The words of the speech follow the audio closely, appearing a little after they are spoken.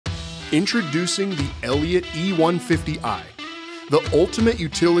Introducing the Elliott E150i, the ultimate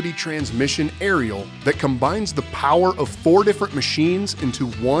utility transmission aerial that combines the power of 4 different machines into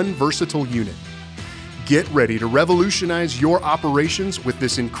one versatile unit. Get ready to revolutionize your operations with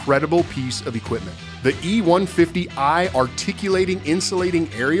this incredible piece of equipment. The E150i articulating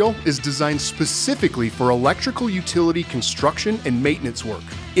insulating aerial is designed specifically for electrical utility construction and maintenance work.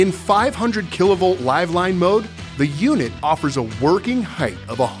 In 500 kilovolt live line mode, the unit offers a working height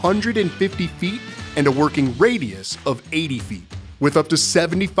of 150 feet and a working radius of 80 feet. With up to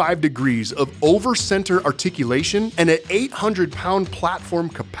 75 degrees of over-center articulation and an 800-pound platform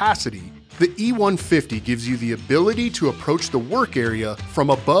capacity, the E150 gives you the ability to approach the work area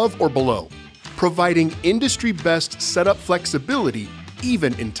from above or below, providing industry-best setup flexibility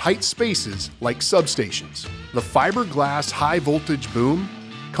even in tight spaces like substations. The fiberglass high-voltage boom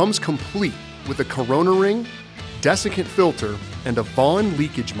comes complete with a corona ring, desiccant filter, and a Vaughan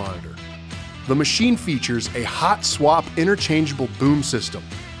leakage monitor. The machine features a hot swap interchangeable boom system,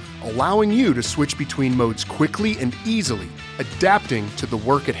 allowing you to switch between modes quickly and easily, adapting to the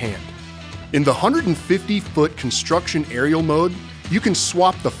work at hand. In the 150-foot construction aerial mode, you can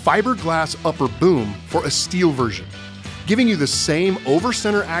swap the fiberglass upper boom for a steel version, giving you the same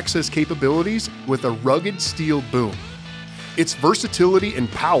over-center access capabilities with a rugged steel boom. Its versatility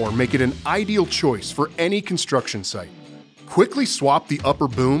and power make it an ideal choice for any construction site. Quickly swap the upper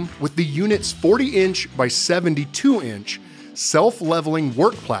boom with the unit's 40-inch by 72-inch self-leveling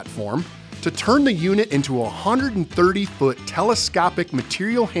work platform to turn the unit into a 130-foot telescopic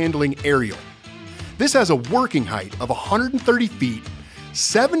material handling aerial. This has a working height of 130 feet,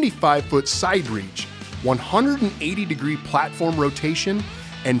 75-foot side reach, 180-degree platform rotation,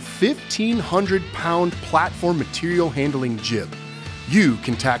 and 1,500-pound platform material handling jib. You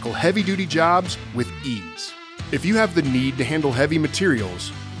can tackle heavy-duty jobs with ease. If you have the need to handle heavy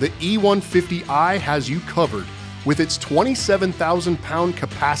materials, the E150i has you covered with its 27,000-pound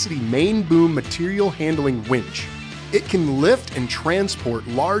capacity main boom material handling winch. It can lift and transport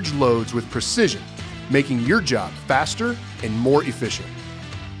large loads with precision, making your job faster and more efficient.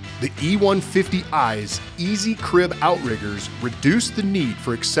 The E150i's easy crib outriggers reduce the need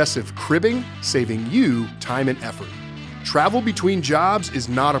for excessive cribbing, saving you time and effort. Travel between jobs is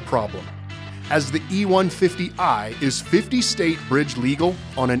not a problem, as the E150i is 50-state bridge legal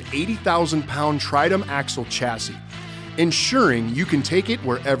on an 80,000-pound Tridem axle chassis, ensuring you can take it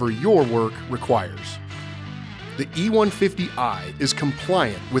wherever your work requires. The E150i is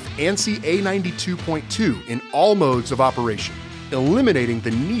compliant with ANSI A92.2 in all modes of operation, eliminating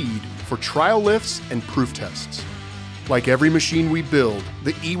the need for trial lifts and proof tests. Like every machine we build,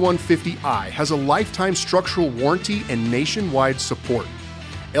 the E150i has a lifetime structural warranty and nationwide support.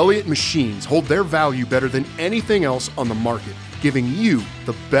 Elliott machines hold their value better than anything else on the market, giving you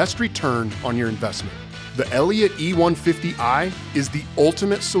the best return on your investment. The Elliott E150i is the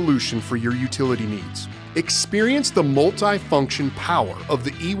ultimate solution for your utility needs. Experience the multi-function power of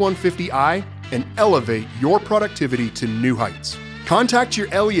the E150i and elevate your productivity to new heights. Contact your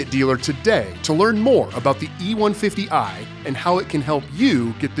Elliott dealer today to learn more about the E150i and how it can help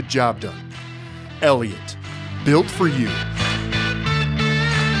you get the job done. Elliott, built for you.